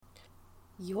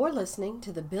You're listening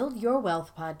to the Build Your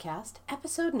Wealth podcast,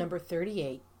 episode number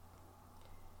 38.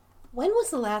 When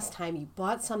was the last time you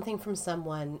bought something from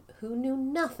someone who knew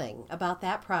nothing about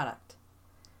that product?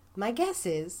 My guess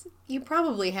is you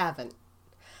probably haven't.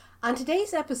 On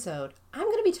today's episode, I'm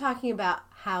going to be talking about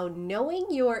how knowing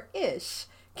your ish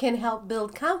can help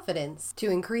build confidence to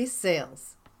increase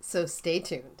sales. So stay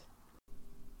tuned.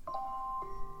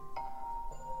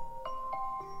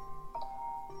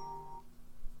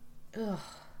 Ugh.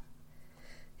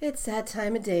 It's that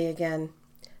time of day again.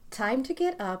 Time to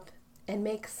get up and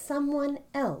make someone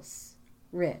else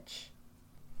rich.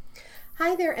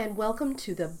 Hi there and welcome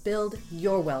to the Build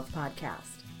Your Wealth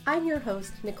podcast. I'm your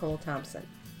host, Nicole Thompson.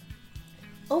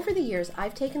 Over the years,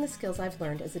 I've taken the skills I've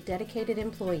learned as a dedicated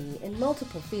employee in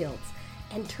multiple fields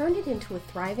and turned it into a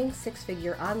thriving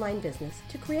six-figure online business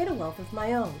to create a wealth of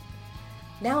my own.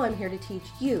 Now I'm here to teach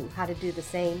you how to do the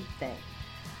same thing.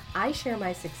 I share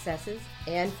my successes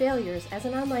and failures as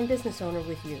an online business owner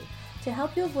with you to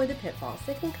help you avoid the pitfalls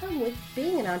that can come with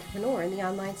being an entrepreneur in the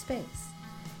online space.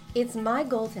 It's my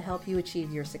goal to help you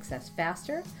achieve your success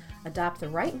faster, adopt the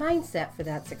right mindset for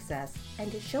that success, and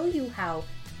to show you how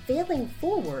failing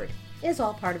forward is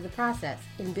all part of the process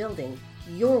in building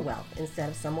your wealth instead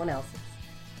of someone else's.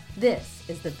 This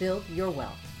is the Build Your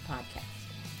Wealth podcast.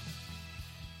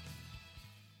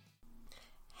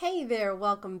 Hey there,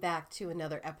 welcome back to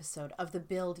another episode of the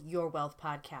Build Your Wealth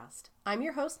podcast. I'm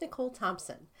your host, Nicole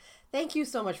Thompson. Thank you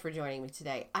so much for joining me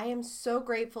today. I am so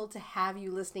grateful to have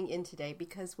you listening in today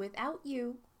because without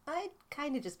you, I'd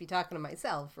kind of just be talking to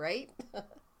myself, right?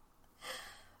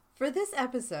 For this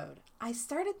episode, I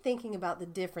started thinking about the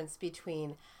difference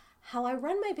between how I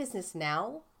run my business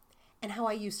now and how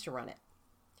I used to run it.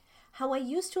 How I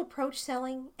used to approach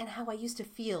selling and how I used to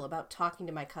feel about talking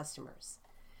to my customers.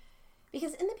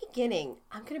 Because in the beginning,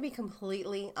 I'm going to be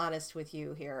completely honest with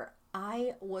you here,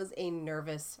 I was a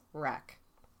nervous wreck.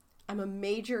 I'm a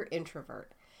major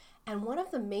introvert. And one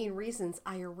of the main reasons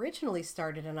I originally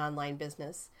started an online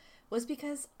business was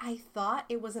because I thought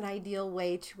it was an ideal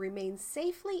way to remain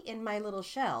safely in my little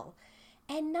shell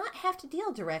and not have to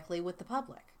deal directly with the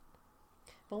public.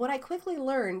 But what I quickly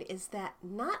learned is that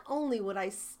not only would I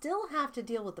still have to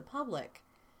deal with the public,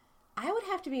 I would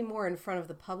have to be more in front of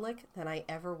the public than I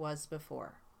ever was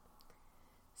before.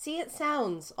 See, it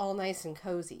sounds all nice and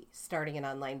cozy, starting an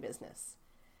online business.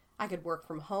 I could work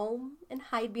from home and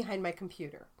hide behind my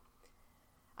computer.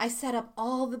 I set up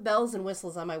all the bells and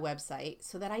whistles on my website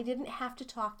so that I didn't have to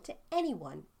talk to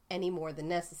anyone any more than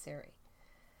necessary.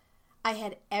 I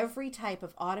had every type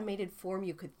of automated form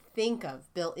you could think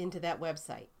of built into that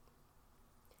website.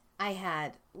 I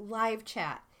had live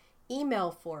chat,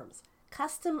 email forms,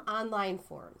 custom online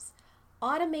forms,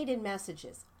 automated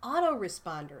messages,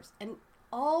 autoresponders, and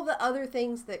all the other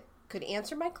things that could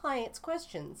answer my clients'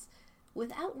 questions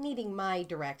without needing my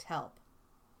direct help.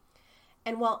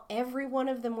 And while every one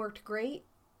of them worked great,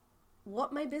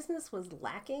 what my business was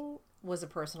lacking was a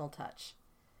personal touch.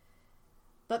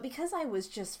 But because I was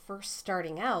just first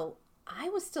starting out, I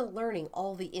was still learning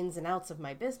all the ins and outs of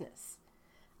my business.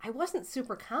 I wasn't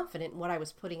super confident in what I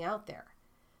was putting out there.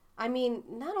 I mean,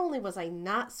 not only was I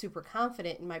not super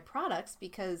confident in my products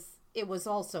because it was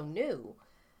all so new,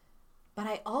 but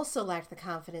I also lacked the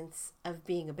confidence of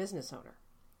being a business owner.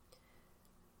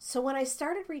 So when I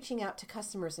started reaching out to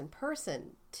customers in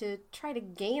person to try to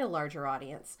gain a larger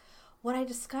audience, what I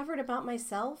discovered about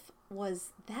myself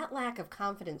was that lack of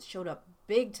confidence showed up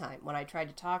big time when I tried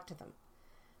to talk to them.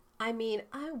 I mean,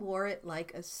 I wore it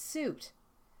like a suit.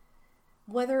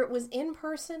 Whether it was in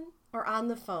person or on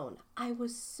the phone, I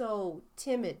was so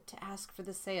timid to ask for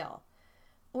the sale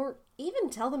or even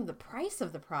tell them the price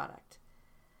of the product.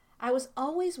 I was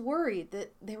always worried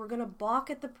that they were going to balk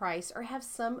at the price or have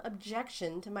some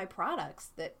objection to my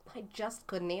products that I just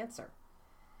couldn't answer.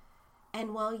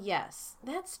 And while yes,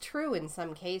 that's true in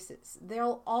some cases,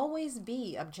 there'll always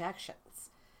be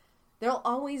objections. There'll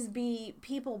always be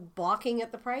people balking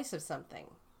at the price of something.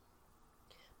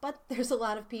 But there's a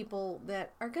lot of people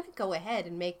that are going to go ahead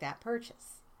and make that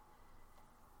purchase.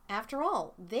 After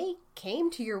all, they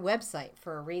came to your website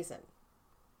for a reason.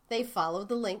 They followed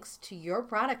the links to your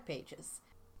product pages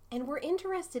and were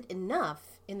interested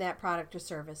enough in that product or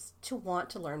service to want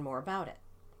to learn more about it.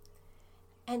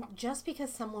 And just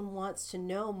because someone wants to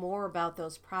know more about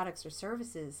those products or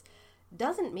services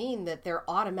doesn't mean that they're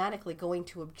automatically going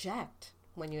to object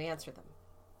when you answer them.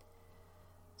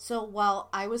 So while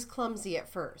I was clumsy at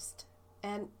first,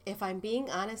 and if I'm being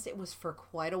honest, it was for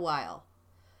quite a while,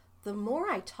 the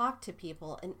more I talked to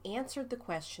people and answered the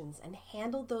questions and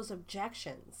handled those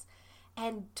objections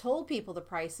and told people the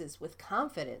prices with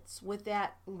confidence, with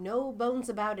that no bones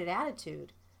about it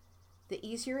attitude, the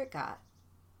easier it got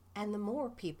and the more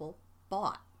people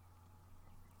bought.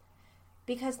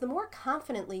 Because the more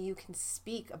confidently you can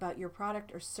speak about your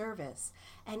product or service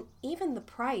and even the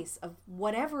price of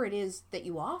whatever it is that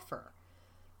you offer,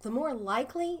 the more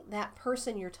likely that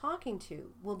person you're talking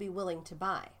to will be willing to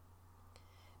buy.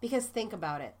 Because think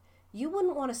about it. You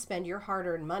wouldn't want to spend your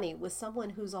hard-earned money with someone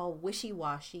who's all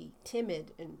wishy-washy,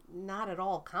 timid, and not at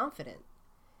all confident.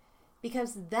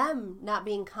 Because them not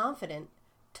being confident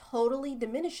totally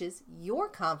diminishes your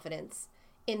confidence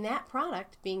in that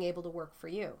product being able to work for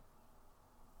you.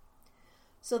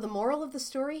 So the moral of the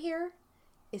story here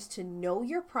is to know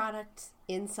your products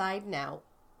inside and out,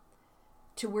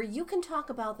 to where you can talk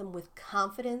about them with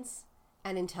confidence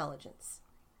and intelligence.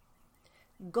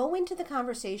 Go into the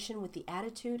conversation with the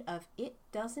attitude of it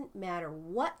doesn't matter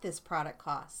what this product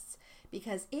costs,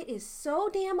 because it is so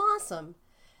damn awesome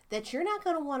that you're not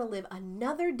going to want to live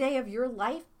another day of your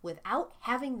life without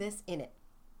having this in it.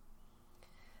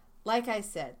 Like I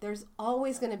said, there's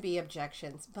always going to be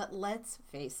objections, but let's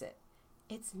face it,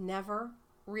 it's never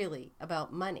really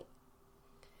about money.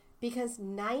 Because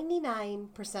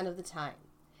 99% of the time,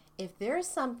 if there's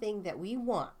something that we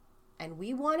want and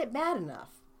we want it bad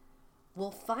enough,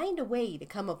 we'll find a way to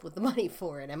come up with the money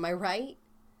for it. Am I right?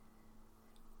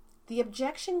 The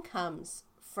objection comes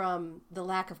from the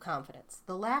lack of confidence,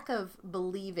 the lack of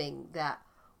believing that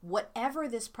whatever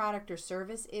this product or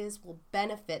service is will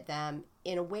benefit them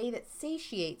in a way that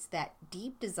satiates that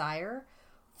deep desire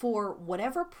for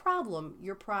whatever problem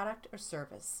your product or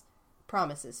service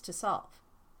promises to solve.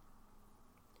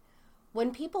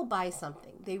 When people buy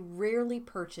something, they rarely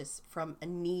purchase from a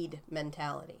need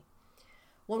mentality.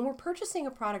 When we're purchasing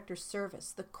a product or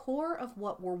service, the core of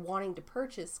what we're wanting to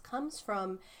purchase comes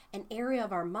from an area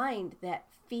of our mind that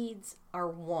feeds our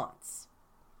wants.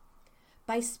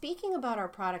 By speaking about our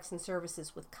products and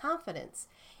services with confidence,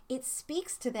 it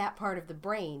speaks to that part of the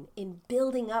brain in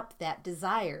building up that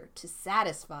desire to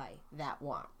satisfy that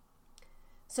want.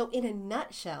 So in a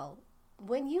nutshell,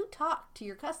 when you talk to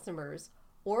your customers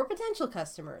or potential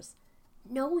customers,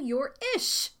 know your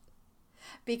ish.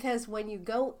 Because when you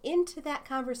go into that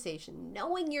conversation,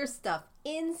 knowing your stuff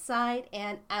inside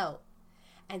and out,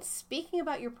 and speaking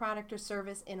about your product or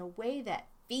service in a way that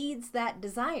feeds that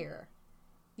desire,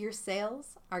 your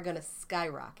sales are going to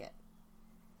skyrocket.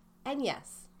 And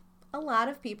yes, a lot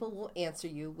of people will answer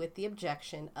you with the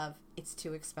objection of it's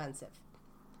too expensive.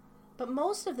 But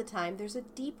most of the time, there's a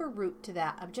deeper root to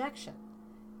that objection.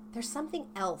 There's something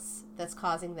else that's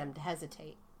causing them to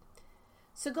hesitate.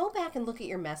 So go back and look at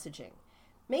your messaging.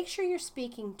 Make sure you're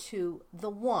speaking to the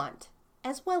want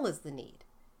as well as the need.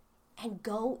 And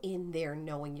go in there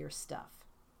knowing your stuff.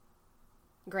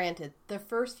 Granted, the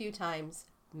first few times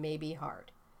may be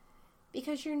hard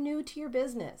because you're new to your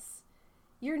business.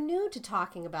 You're new to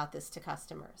talking about this to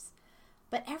customers.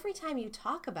 But every time you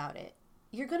talk about it,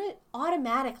 you're going to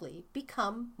automatically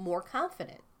become more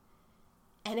confident.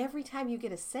 And every time you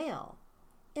get a sale,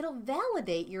 it'll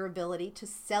validate your ability to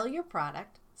sell your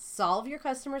product, solve your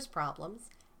customers' problems,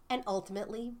 and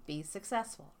ultimately be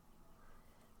successful.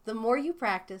 The more you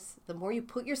practice, the more you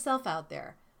put yourself out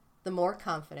there, the more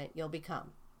confident you'll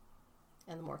become.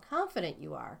 And the more confident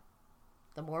you are,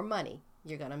 the more money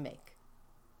you're going to make.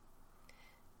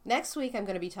 Next week, I'm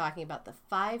going to be talking about the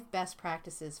 5 best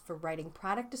practices for writing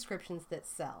product descriptions that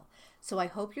sell. So I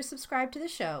hope you're subscribed to the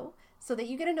show so that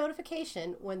you get a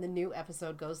notification when the new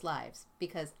episode goes live,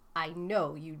 because I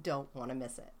know you don't want to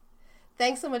miss it.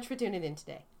 Thanks so much for tuning in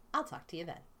today. I'll talk to you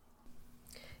then.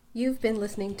 You've been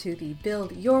listening to the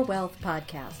Build Your Wealth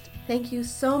podcast. Thank you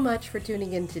so much for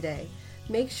tuning in today.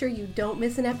 Make sure you don't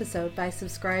miss an episode by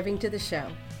subscribing to the show.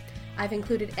 I've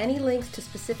included any links to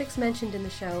specifics mentioned in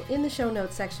the show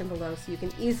notes section below so you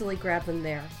can easily grab them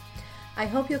there. I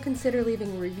hope you'll consider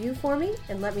leaving a review for me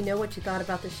and let me know what you thought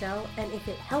about the show, and if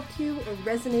it helped you or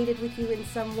resonated with you in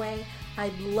some way,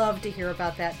 I'd love to hear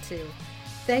about that too.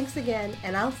 Thanks again,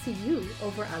 and I'll see you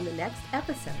over on the next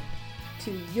episode.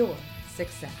 To your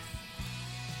success.